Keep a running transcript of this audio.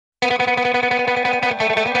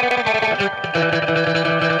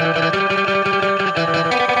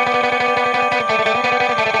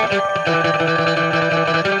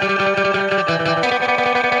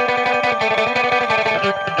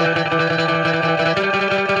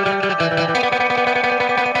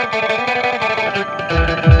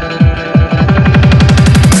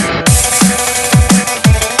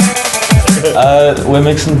we're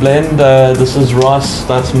Mix and Blend. This is Ross,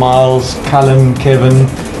 that's Miles, Callum, Kevin,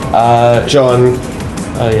 John.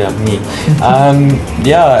 Oh yeah, me.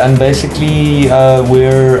 Yeah, and basically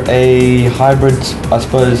we're a hybrid, I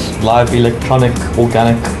suppose, live electronic,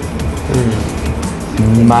 organic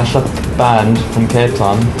mashup band from Cape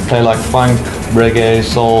Town. Play like funk, reggae,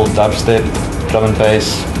 soul, dubstep, drum and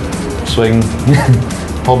bass, swing,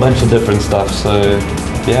 whole bunch of different stuff. So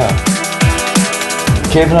yeah.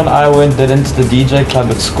 Kevin and I did into the DJ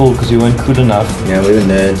club at school because we weren't cool enough. Yeah, we were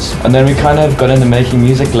nerds. And then we kind of got into making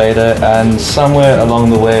music later, and somewhere along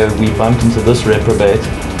the way we bumped into this reprobate,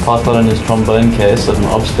 passed out in his trombone case at an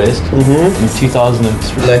Obs Fest in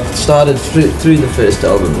 2003. Like, started through the first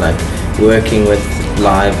album, like working with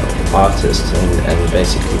live artists and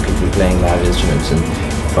basically people playing live instruments, and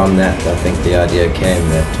from that I think the idea came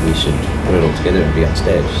that we should put it all together and be on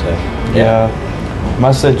stage. So yeah.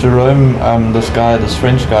 Must say Jerome, this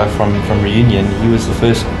French guy from Reunion, he was the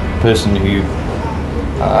first person who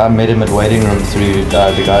I met him at waiting room through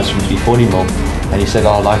the guys from 340 Mil, and he said,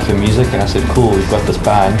 "Oh, I like your music," and I said, "Cool, we've got this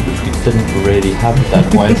band," which we didn't really have at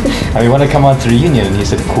that point, and we want to come out to Reunion, and he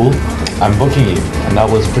said, "Cool, I'm booking you," and that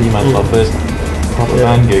was pretty much our first proper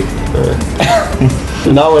band gig.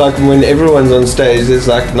 Now, like, when everyone's on stage, there's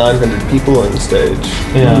like 900 people on stage.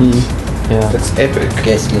 Yeah. Yeah. That's epic.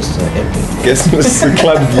 Guest lists are epic. Guest lists, the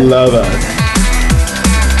club love us.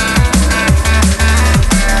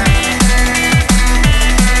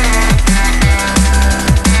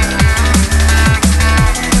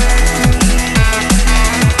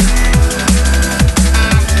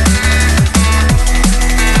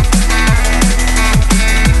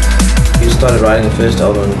 We started writing the first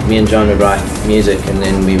album. Me and John would write music, and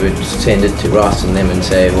then we would send it to Ross and them and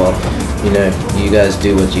say, well, you know, you guys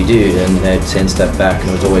do what you do, and they'd send stuff back, and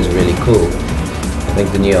it was always really cool. I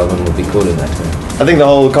think the new album will be cool in that way. I think the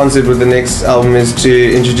whole concept with the next album is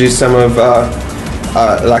to introduce some of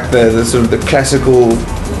like the sort of the classical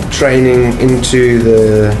training into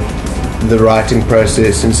the writing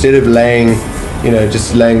process, instead of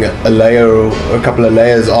just laying a layer or a couple of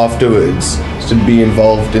layers afterwards, to be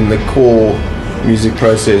involved in the core music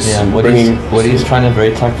process. Yeah, what he's trying to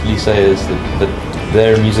very tactfully say is that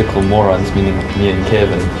they're musical morons, meaning me and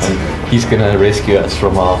Kevin, and he's gonna rescue us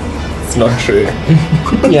from our... It's not true.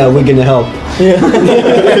 Yeah, we're gonna help. Yeah.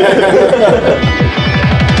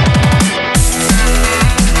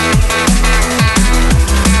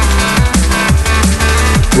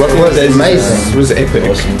 What was amazing. It was epic.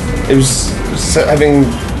 Awesome. It was having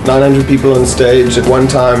 900 people on stage at one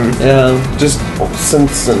time. Yeah. Just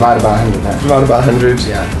since Right about 100 now. right about 100.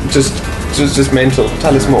 Yeah. Just mental.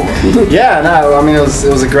 Tell us more. Yeah, no, I mean it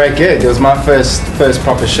was a great gig. It was my first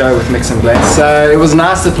proper show with Mix and Blend. So it was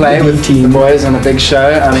nice to play with the boys on a big show.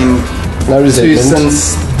 I mean, No 2 resentment.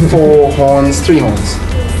 synths, 4 horns, 3 horns.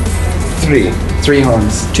 3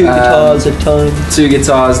 horns. 2 guitars at times. 2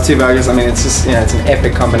 guitars, 2 vocals. I mean, it's just, it's an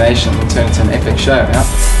epic combination. It turned into an epic show, yeah.